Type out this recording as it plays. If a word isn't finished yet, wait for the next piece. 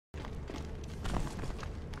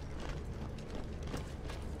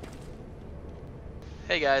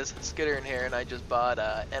Hey guys, Skitter in here, and I just bought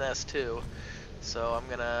NS2, so I'm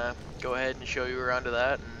gonna go ahead and show you around to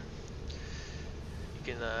that, and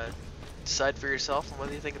you can decide for yourself on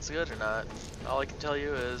whether you think it's good or not. All I can tell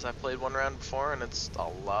you is I played one round before, and it's a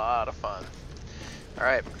lot of fun.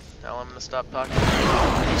 Alright, now I'm gonna stop talking.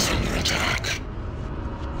 Under attack.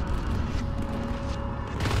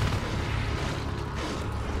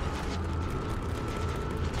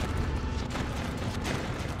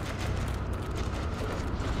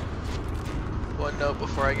 One note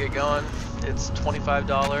before I get going, it's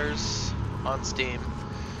 $25 on Steam.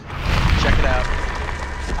 Check it out.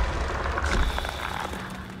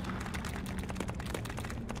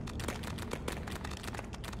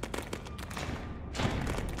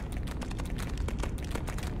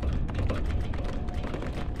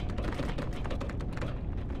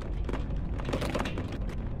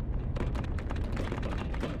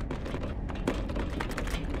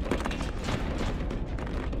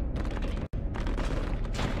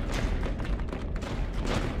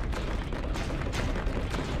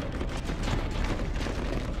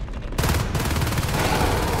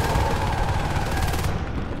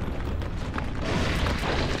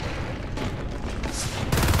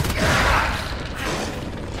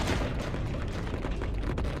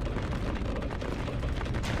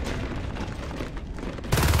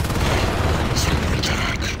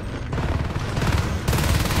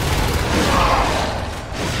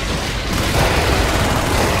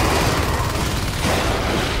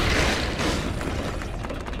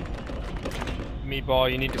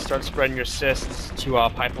 Meatball, you need to start spreading your assists to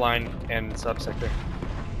pipeline and subsector.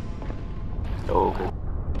 Oh, okay.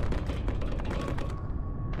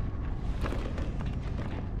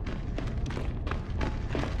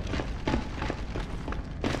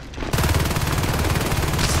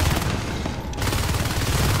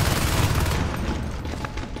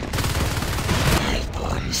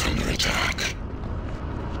 Pipelines under attack.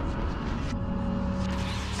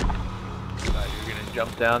 You're gonna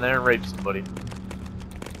jump down there and rape somebody.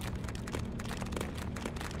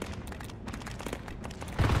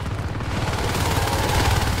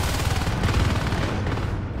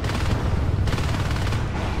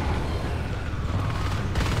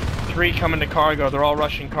 Three coming to cargo, they're all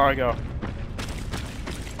rushing cargo.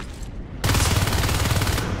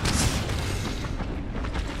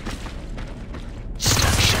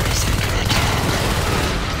 Structures under attack.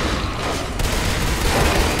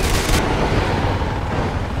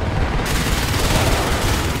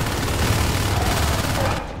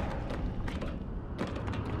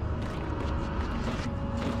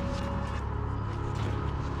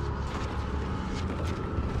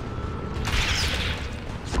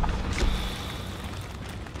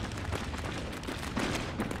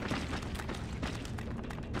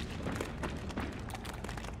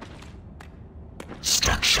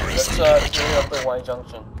 Structure is Let's under clear up attack. the Y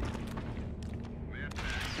junction.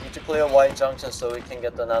 We need to clear Y junction so we can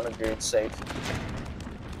get the nanogrid safe.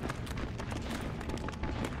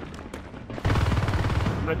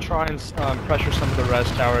 I'm gonna try and pressure some of the res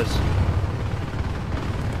towers.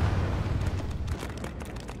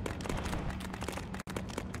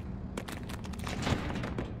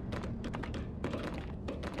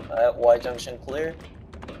 Y junction clear.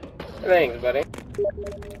 Thanks, buddy.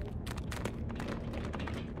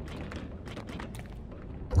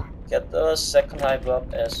 Get the second hive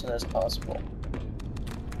up as soon as possible.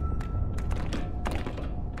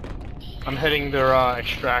 I'm hitting their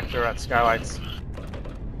extractor at skylights.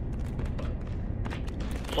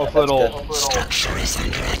 Hopefully that's it'll good. Structure is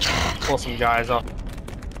under attack. pull some guys up.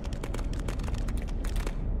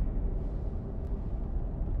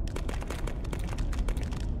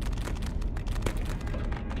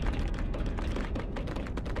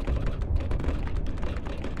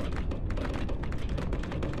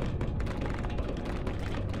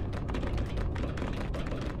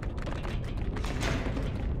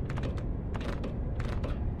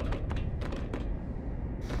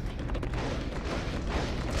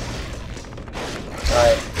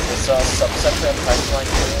 Alright, this subsector and pipeline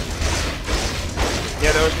clear.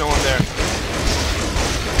 Yeah, there was no one there.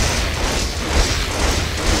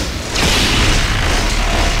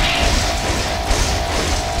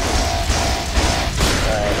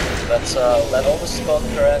 Alright, let's let all the squad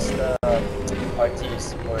harass the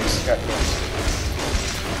RTs or extractors.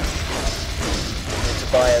 Need to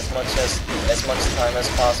buy as much time as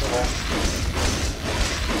possible.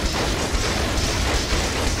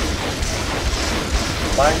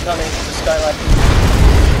 Mine coming to skylight.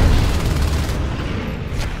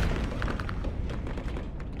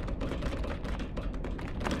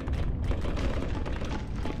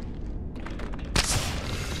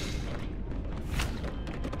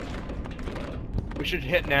 We should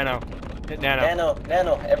hit nano. Hit nano.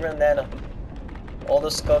 Nano, everyone nano. All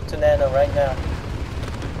the scope to nano right now.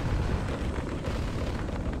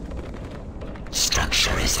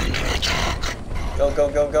 Structure is under attack.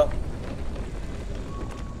 Go.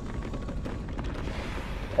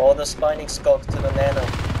 All the spinning scope to the nano.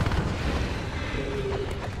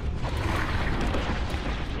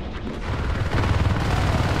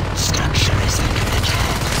 Structure is under attack.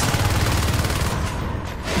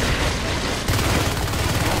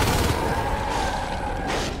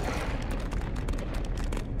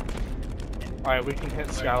 Alright, we can hit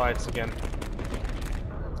skylights again.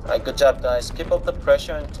 Alright, good job guys. Keep up the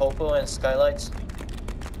pressure on topo and skylights.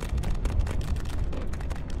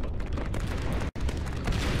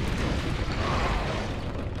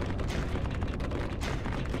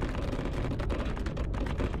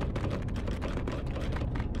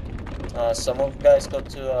 Some of you guys go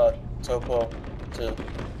to topo too.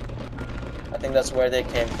 I think that's where they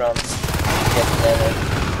came from. Get nano.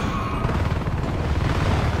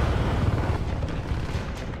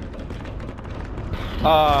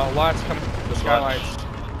 Lights coming from the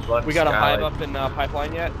skylights. We got a hive up in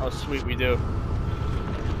pipeline yet? Oh sweet, we do.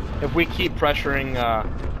 If we keep pressuring,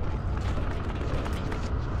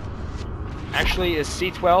 actually, is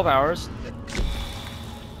C12 ours?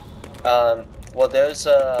 Well, there's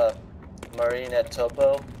a Marine at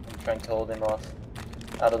Topo. I'm trying to hold him off.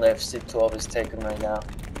 I don't know if C12 is taken right now.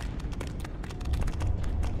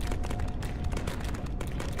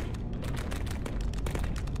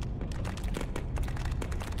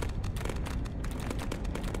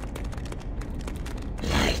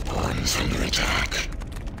 Life forms under attack.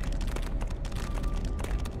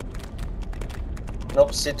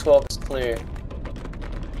 Nope, C12 is clear.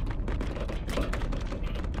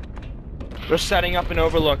 They're setting up an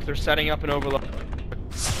overlook. They're setting up an overlook.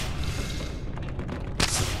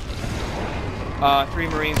 3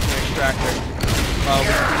 Marines and an extractor.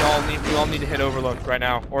 We all need to hit overlook right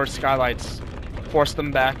now, or skylights. Force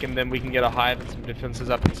them back, and then we can get a hive and some defenses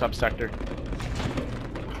up in subsector.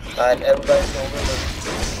 Alright, everybody's overlook.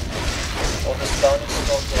 All the spawning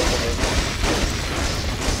smoke overlook.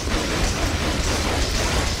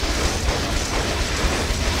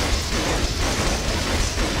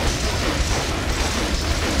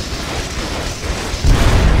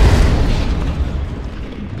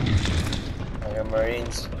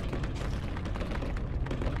 Marines.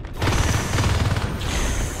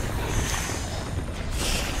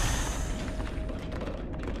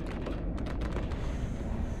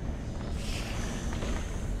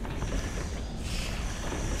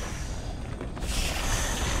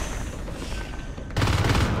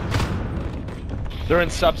 They're in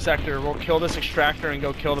subsector. We'll kill this extractor and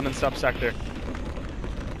go kill them in subsector.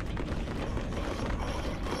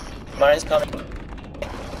 Marines coming.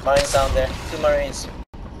 Marines down there. 2 Marines.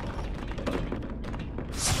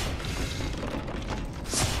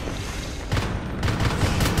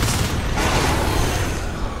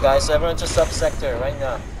 Guys, everyone to subsector right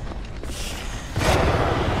now.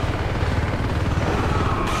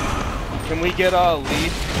 Can we get a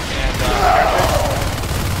lead and airfield?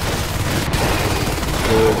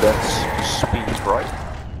 That's speed, right?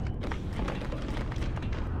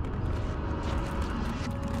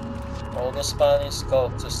 All the Spanish go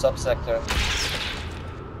to subsector.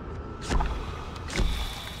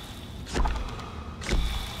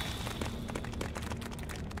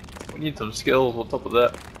 We need some skills on top of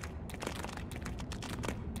that.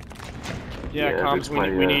 Yeah, comms,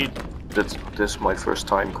 we need... This is my first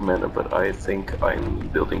time, Commander, but I think I'm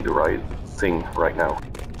building the right thing right now.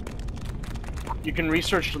 You can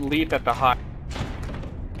research leap at the hive.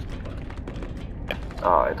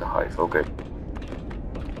 Ah, at the hive, okay.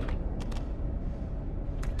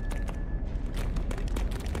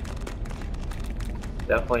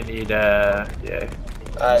 Definitely need, yeah,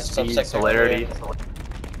 speed, subsector celerity.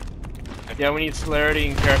 Yeah, we need celerity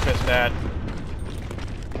and carapace bad.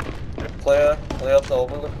 Clear up the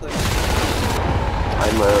overlook, please.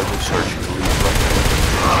 I'm researching the lead right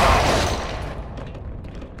now.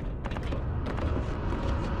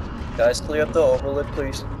 Guys, clear up the overlook,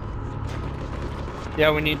 please.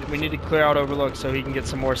 Yeah, we need to clear out overlook so he can get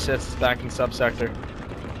some more assists back in subsector.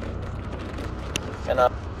 And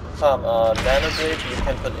nanogrid, you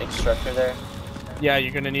can put extractor there. Yeah,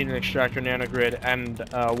 you're gonna need an extractor nanogrid, and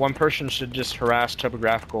one person should just harass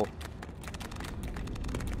topographical.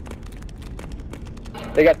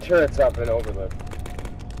 They got turrets up in overlook.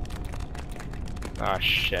 Ah,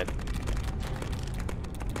 shit.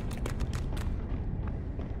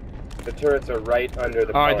 The turrets are right under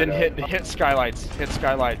the Oh, I power didn't node. hit skylights. Hit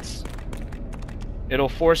skylights. It'll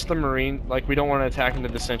force the Marine, like, we don't want to attack into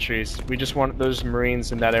the sentries. We just want those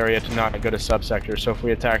Marines in that area to not go to subsector, so if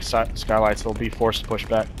we attack skylights, they'll be forced to push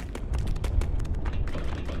back.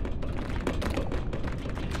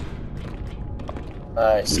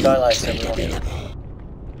 Alright, skylights everyone.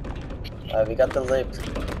 Alright, we got the lip.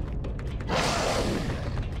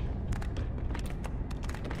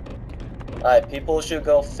 Alright, people should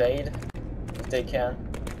go fade if they can.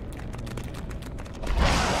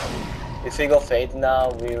 If we go fade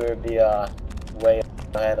now, we will be way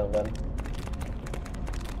ahead of them.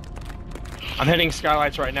 I'm hitting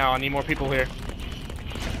skylights right now. I need more people here.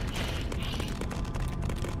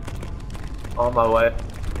 On my way.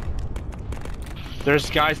 There's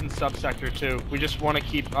guys in subsector too. We just want to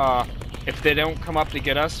keep, if they don't come up to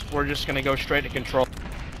get us, we're just going to go straight to control.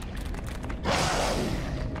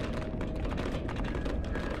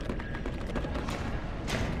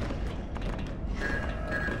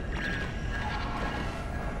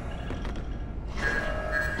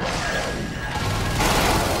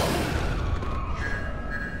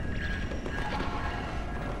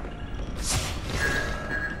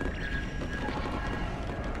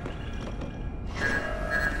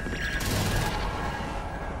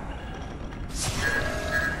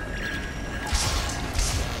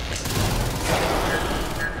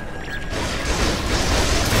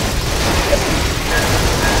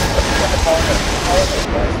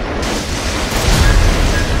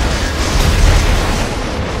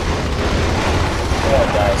 Come on,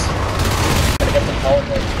 guys. Gotta get the power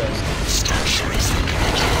node first. Structure is under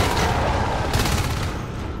attack.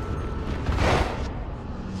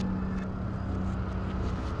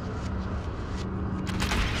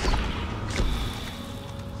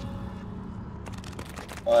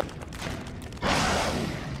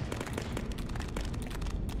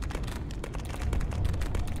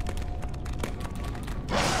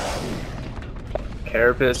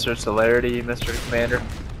 Carapace or celerity, Mr. Commander?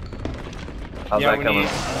 How's that coming?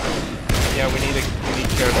 We need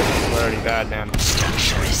careful celerity bad, man.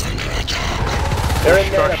 Structure is under attack. There's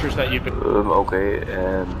structures that you've been. Okay,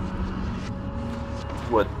 and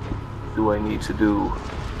what do I need to do?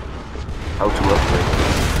 How to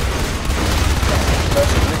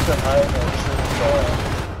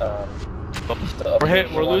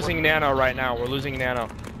upgrade? We're losing nano right now. We're losing nano.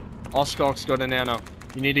 All skulks go to nano.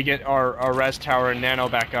 You need to get our res tower and nano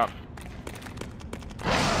back up.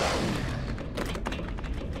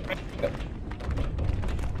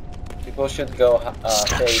 People should go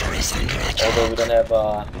fade, although we don't have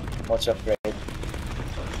much upgrade.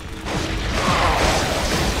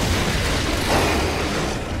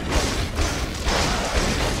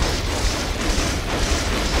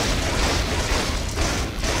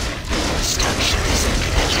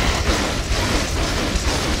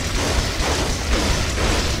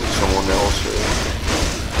 Someone else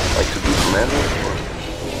like to be commander?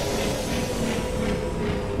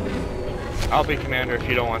 I'll be commander if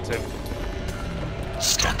you don't want to.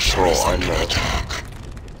 Structure is I'm under attack.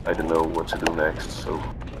 I don't know what to do next, so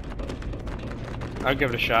I'll give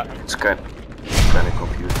it a shot. it's kind of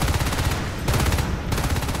confusing.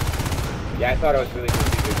 Yeah, I thought I was really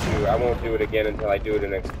confused too. I won't do it again until I do it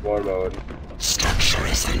in explore mode. Structure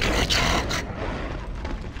is under attack.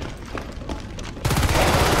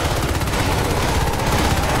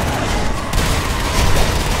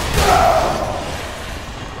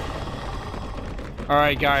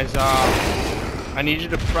 Alright guys, I need you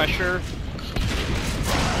to pressure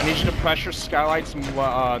skylights and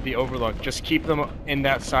the overlook. Just keep them in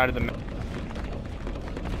that side of the map.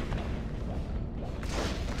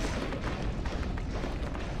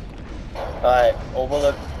 Alright,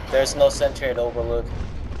 overlook. There's no sentry at overlook.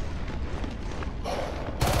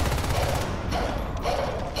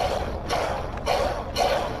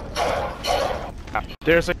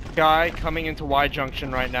 There's a guy coming into Y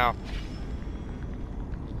Junction right now.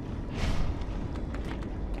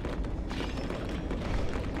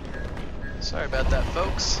 Sorry about that,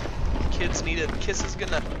 folks. Kids needed kisses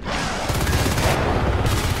goodnight.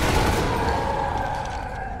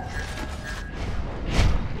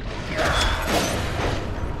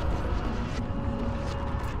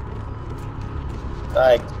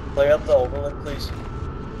 Alright, clear up the overlook, please.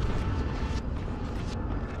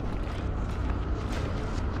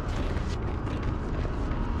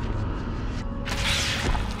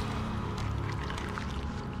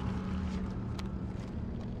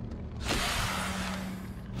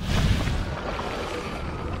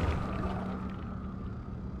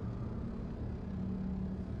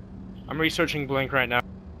 I'm researching Blink right now.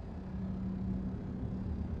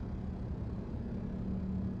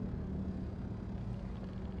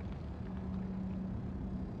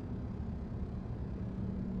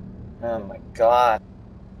 Oh my god.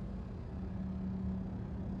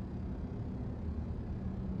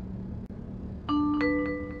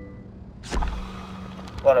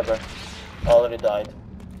 Whatever. Already died.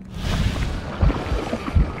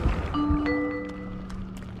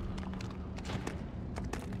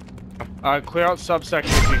 Clear out subsector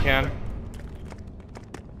if you can.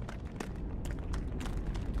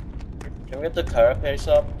 Can we get the carapace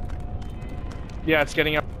up? Yeah, it's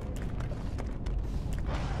getting up.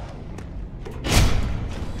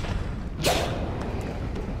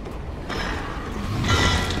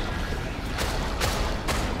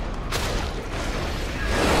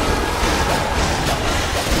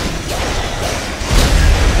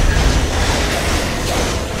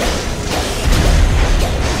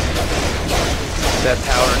 That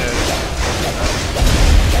power node.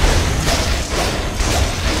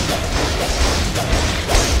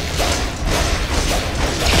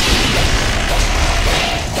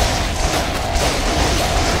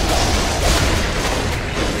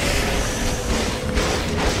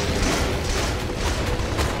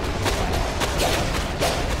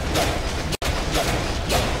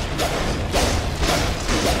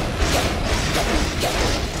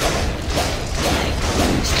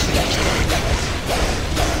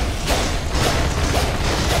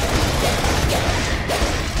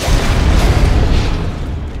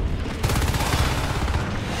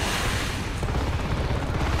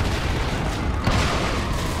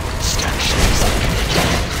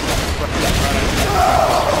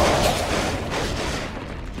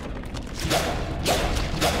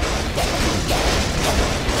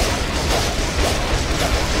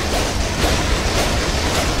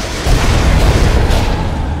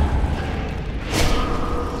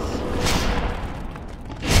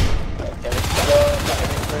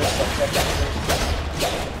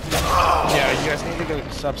 Yeah, you guys need to get the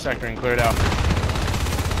subsector and clear it out.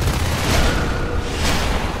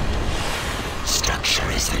 Structure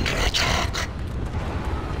is under attack.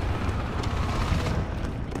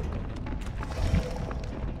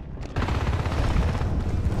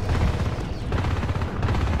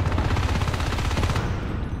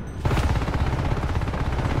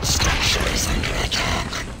 Structure is under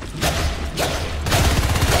attack.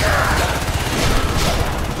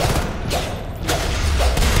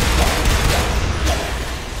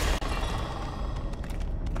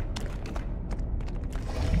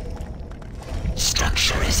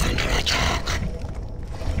 Structure is under attack.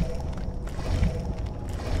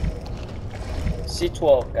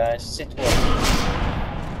 C12, guys. C12.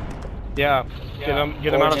 Yeah, get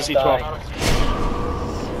him out of just C12.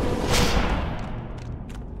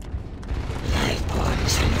 Life pod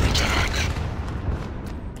is under attack.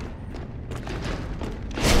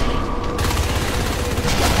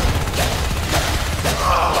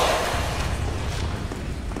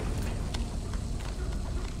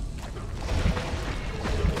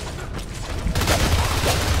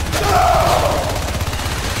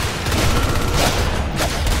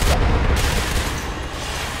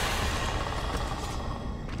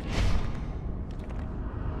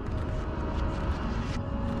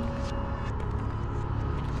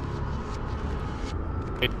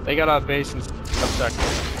 They got a base in subsector.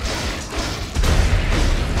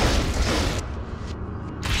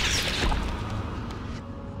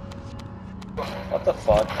 What the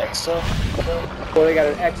fuck? EXO? Well, they got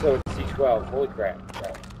an EXO at C12. Holy crap.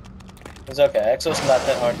 It's okay. EXO's not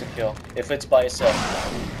that hard to kill. If it's by itself.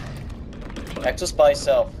 EXO's by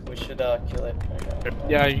itself. We should kill it right now.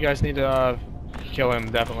 Yeah, you guys need to kill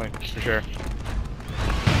him, definitely, for sure.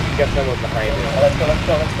 Got someone behind it. Let's go, let's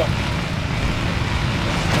go, let's go.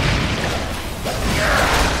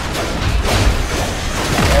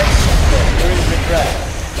 You're in the track.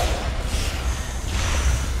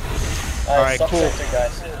 Alright, cool.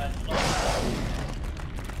 Guys.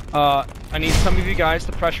 I need some of you guys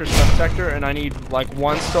to pressure subsector, and I need like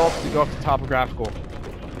one stealth to go up to topographical.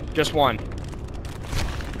 Just one.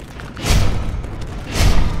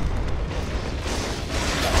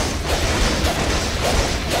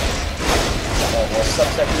 Oh, well,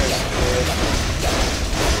 subsector is good.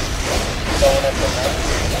 Someone at the map.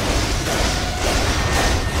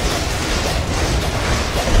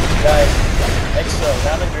 Guys, EXO,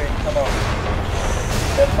 Lavender, come on.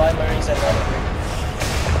 There are 5 Marines at Lavender.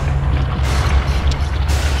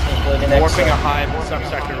 Warping a hive in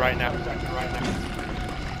subsector right now.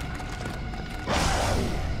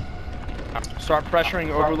 Start pressuring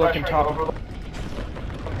Overlook and top.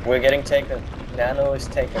 We're getting taken. Nano is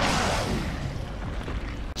taken.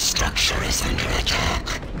 Structure is under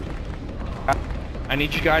attack. I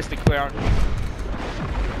need you guys to clear out.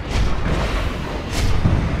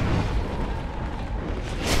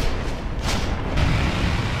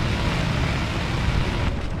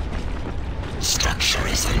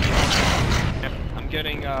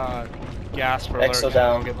 gas for alert. Exo So I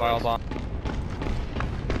down. don't get vial bomb.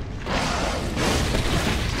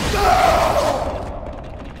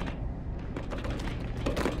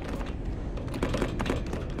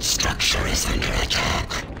 Structure is under attack.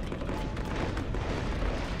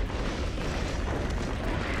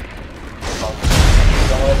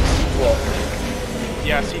 Don't let the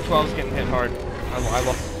Yeah, C12 is getting hit hard. I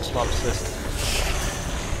lost swap assist.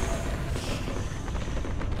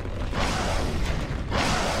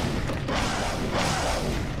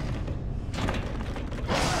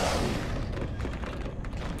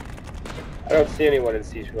 I don't see anyone in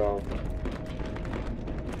C12.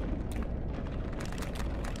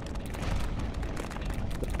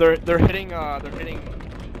 They're hitting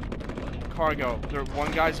cargo.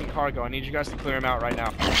 One guy's in cargo. I need you guys to clear him out right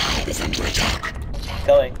now. Is under attack.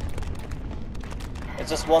 Killing. It's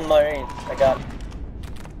just one marine. I got.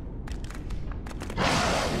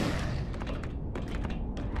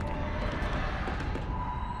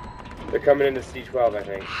 They're coming into C12, I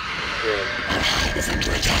think. Yeah. Is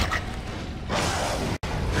under attack.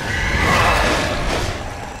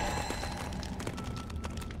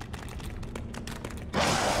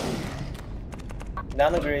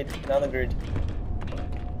 Nanogrid. Nanogrid.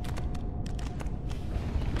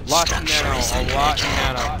 Lots of nano. A lot of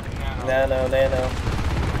nano. Nano.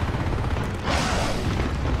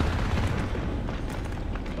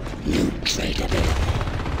 New trade available.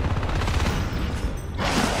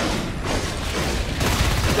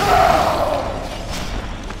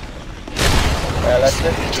 Alright, that's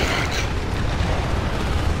it.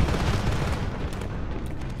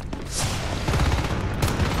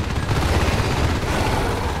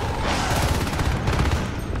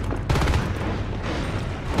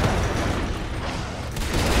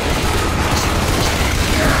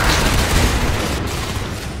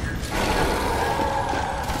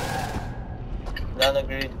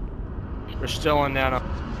 Nanogrid. We're still on nano.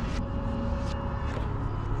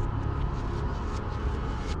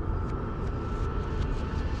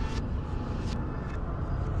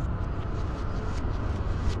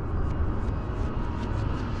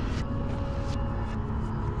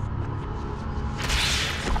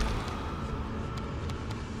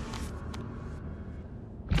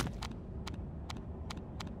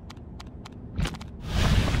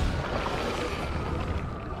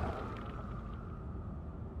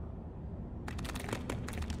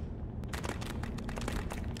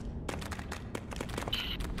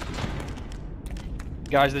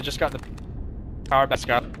 Guys, they just got the power back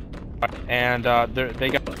up, and they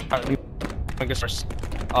got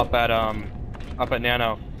up at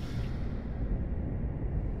Nano.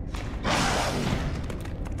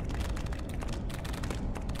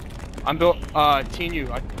 I'm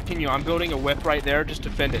I'm building a whip right there. Just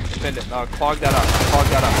defend it. Clog that up.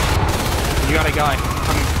 You got a guy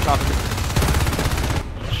coming to top of the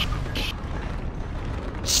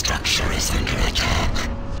Structure is under attack.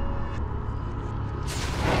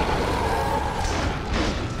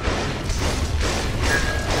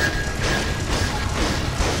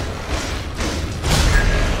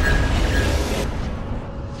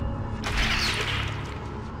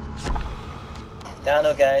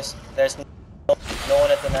 Nano, guys. There's no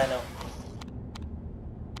one at the nano.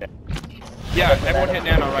 Yeah, everyone hit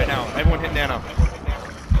Nano right now. Everyone hit Nano.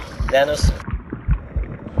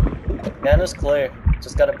 Nano's clear.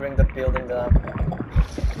 Just gotta bring the building down.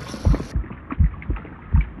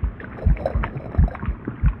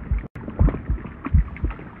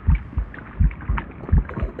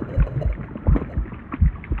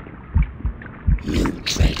 New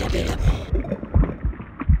trade available.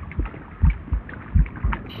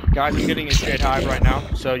 Guys, I'm getting a straight hive right now,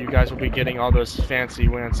 so you guys will be getting all those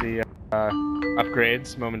fancy-wancy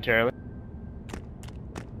upgrades momentarily.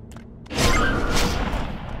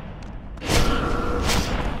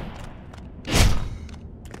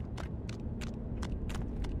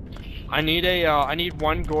 I need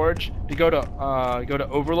one gorge to go to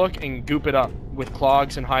Overlook and goop it up with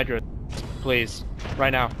clogs and hydras, please,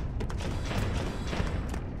 right now.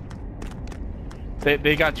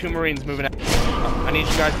 They got 2 Marines moving out. I need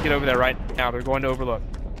you guys to get over there right now. They're going to Overlook.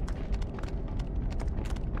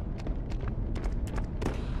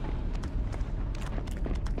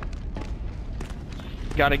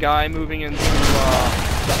 Got a guy moving into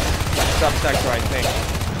subsector, I think.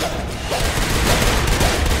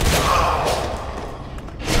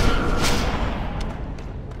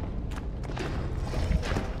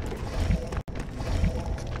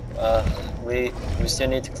 We still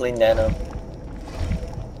need to clean Nano.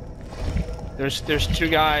 There's 2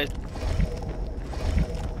 guys.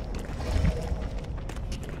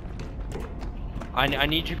 I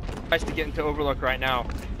need you guys to get into Overlook right now.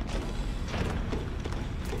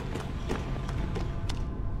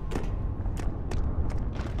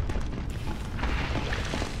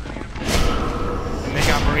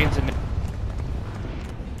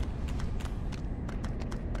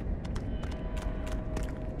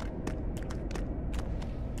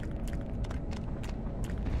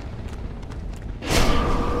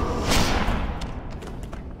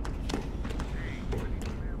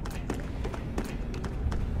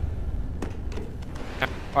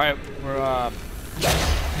 Alright, we're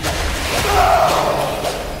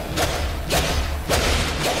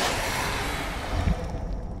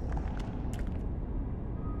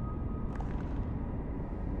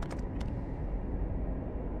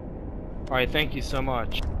Alright, thank you so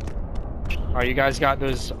much. Alright, you guys got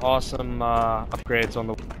those awesome upgrades on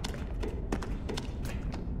the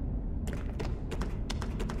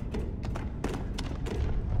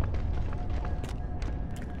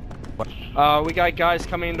we got guys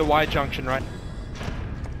coming into Y Junction, right?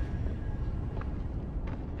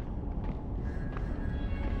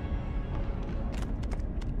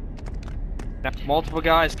 Multiple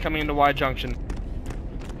guys coming into Y Junction.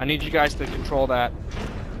 I need you guys to control that.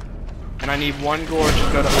 And I need one gorge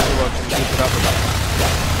to go to Overlook and keep it up with that.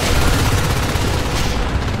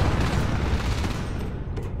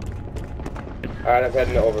 Alright, I'm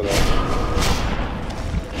heading to Overlook.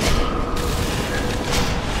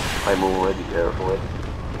 I'm already there already.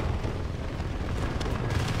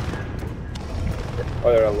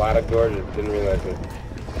 Oh, there are a lot of gorges. Didn't realize it.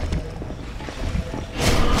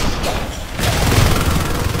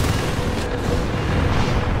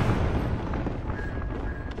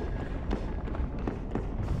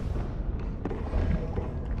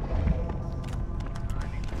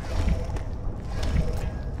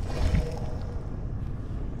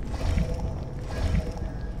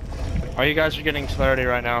 Oh, you guys are getting clarity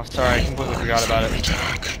right now. Sorry, I completely forgot about it.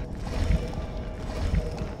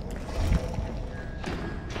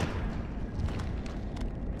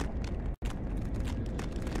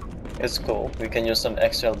 It's cool. We can use some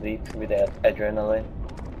extra leap with that adrenaline.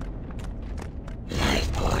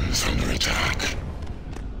 Life forms under attack.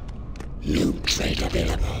 New trait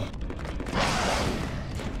available.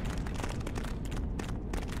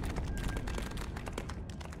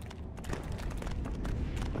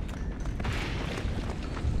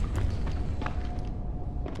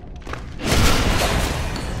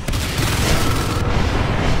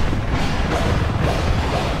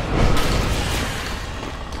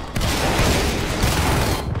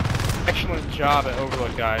 Job at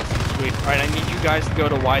Overlook, guys. Sweet. Alright, I need you guys to go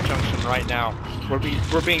to Y Junction right now. We're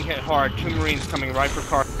being hit hard. 2 Marines coming right for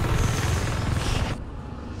car.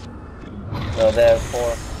 No, there are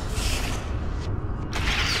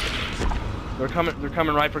 4. They're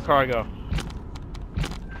coming right for cargo.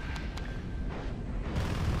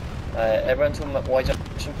 Everyone to Y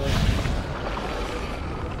Junction, please.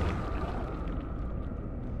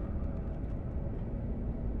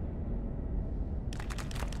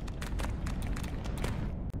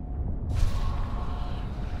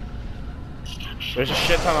 There's a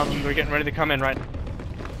shit ton of them. They're getting ready to come in right now.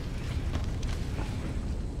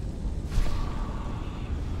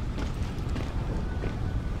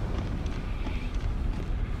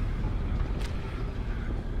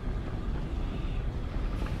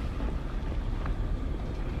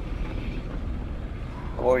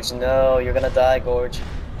 Gorge, no, you're gonna die, Gorge.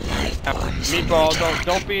 Meatball,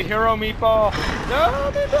 don't be a hero, Meatball.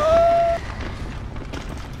 No, Meatball.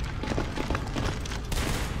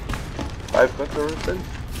 I've got the ribbon.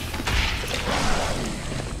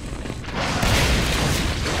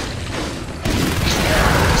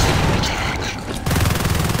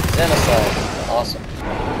 Genocide, awesome.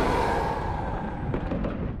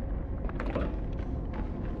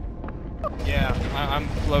 Yeah, I'm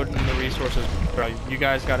loading the resources. You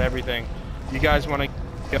guys got everything. You guys want to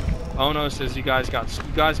get Ono says you guys got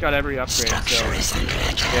every upgrade. So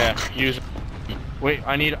yeah, use it. Wait,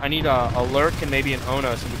 I need a lurk and maybe an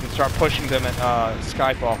Ono so we can start pushing them at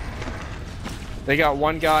Skyfall. They got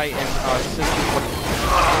one guy in system.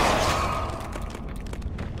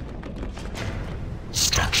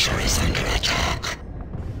 Structure is under attack.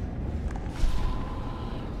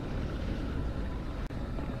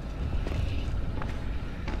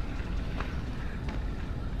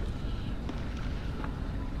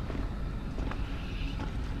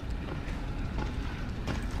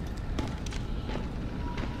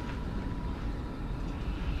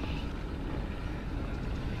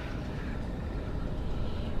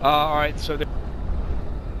 Alright, so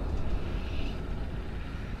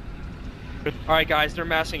alright guys, they're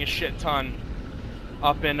massing a shit ton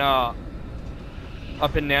up in Nano.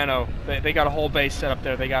 They got a whole base set up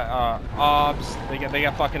there. They got obs, they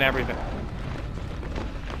got fucking everything.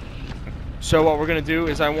 So what we're gonna do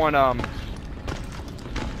is I want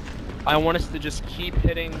us to just keep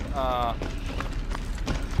hitting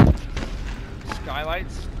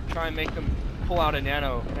skylights, try and make them pull out a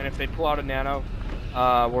Nano, and if they pull out a Nano,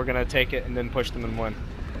 we're gonna take it and then push them and win.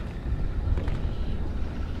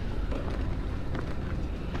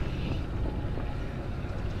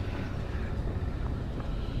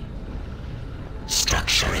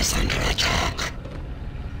 Structure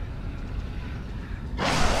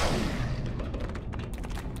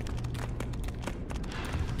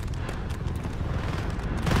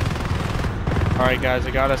Alright guys,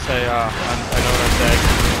 I gotta say, I know what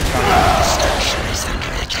I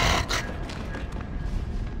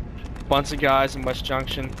say. Bunch of guys in West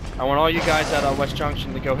Junction. I want all you guys at West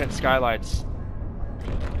Junction to go hit skylights.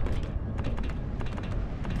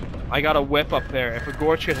 I got a whip up there. If a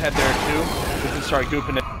gorge could head there too, we can start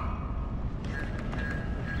gooping it.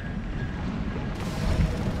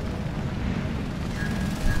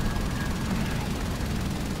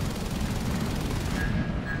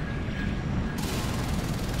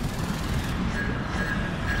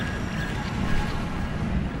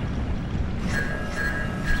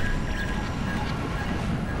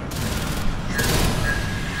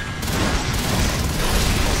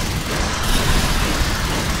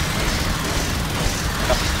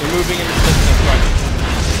 We're moving in the distance right.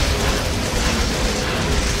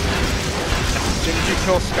 As soon as you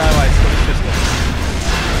kill skylights, go to distance.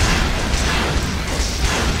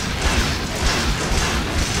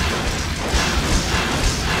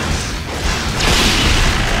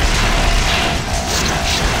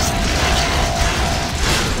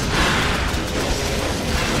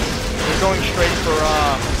 They're going straight for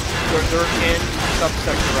they're in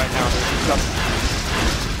subsector right now. They're in subsector.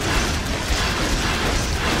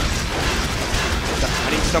 I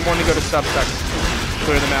need someone to go to subsector.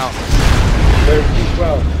 Clear them out. There's T12.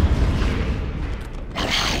 Our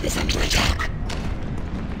hive is under attack.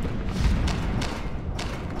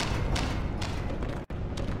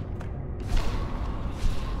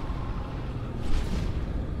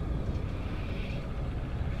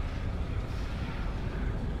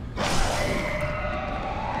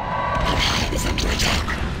 Our hive is under attack.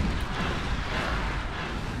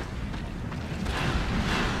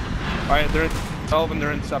 Alright, they're in 12 and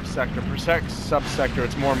they're in subsector. Protect subsector,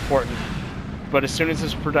 it's more important. But as soon as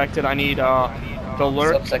it's protected, I need the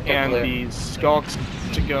lurk Subsector and clear. the skulks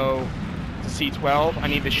to go to C12. I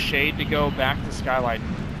need the shade to go back to skylight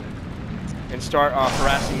and start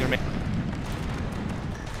harassing their main.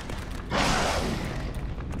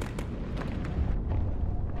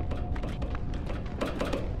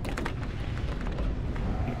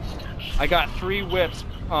 I got 3 whips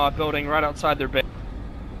building right outside their base.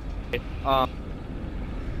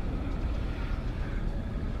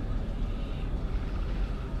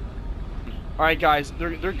 Alright guys,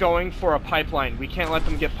 they're going for a pipeline. We can't let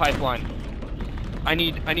them get pipeline. I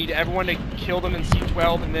need everyone to kill them in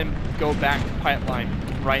C12 and then go back to pipeline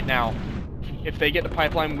right now. If they get to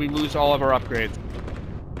pipeline, we lose all of our upgrades.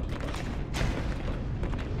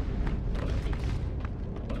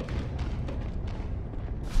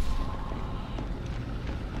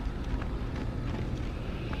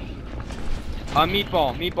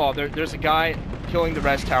 Meatball, there's a guy killing the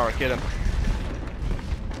res tower, get him.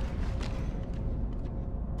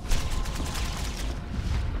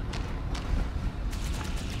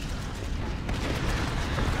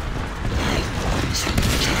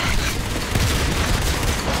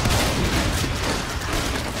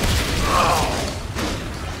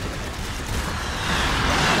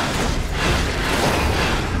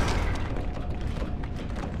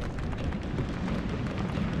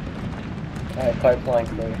 Alright, pipeline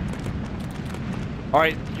clear.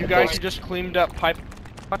 Alright, you guys just cleaned up pipe,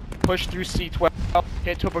 push through C12,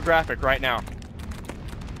 hit topographic right now.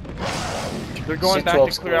 They're going back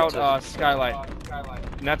to clear out skylight,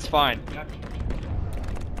 and that's fine.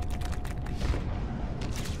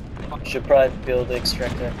 Should probably build the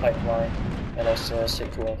extractor pipeline and also a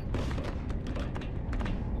C12.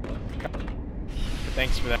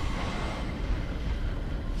 Thanks for that.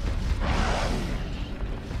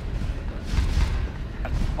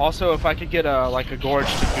 Also, if I could get like a gorge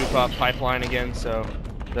to goop up pipeline again, so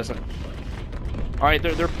it doesn't. All right,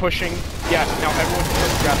 they're pushing. Yeah, now everyone can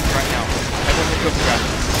topographic right now. Everyone can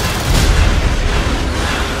topographic.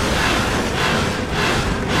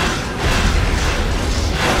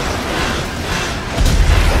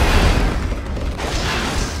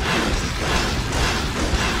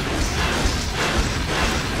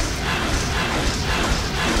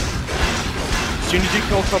 As soon as you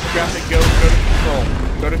kill topographic, go to control.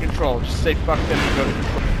 Go to control. Just say fuck them and go to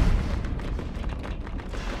control.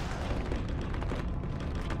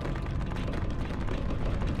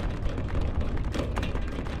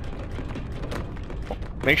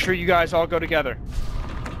 Make sure you guys all go together.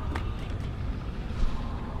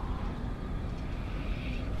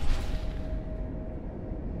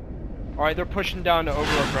 Alright, they're pushing down to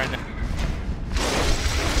Overlook right now.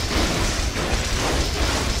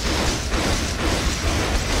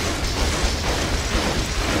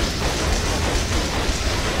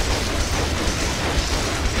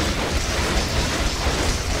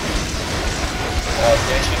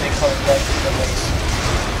 They should be coming back to the base.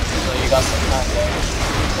 So you got some time there.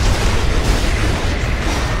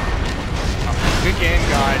 Good game,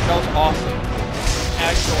 guys. That was awesome.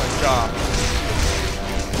 Excellent job.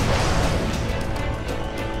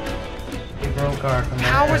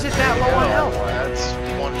 How was it that low on health? That's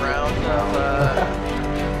one round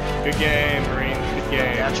of Good game, Marines. Good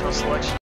game. natural selection.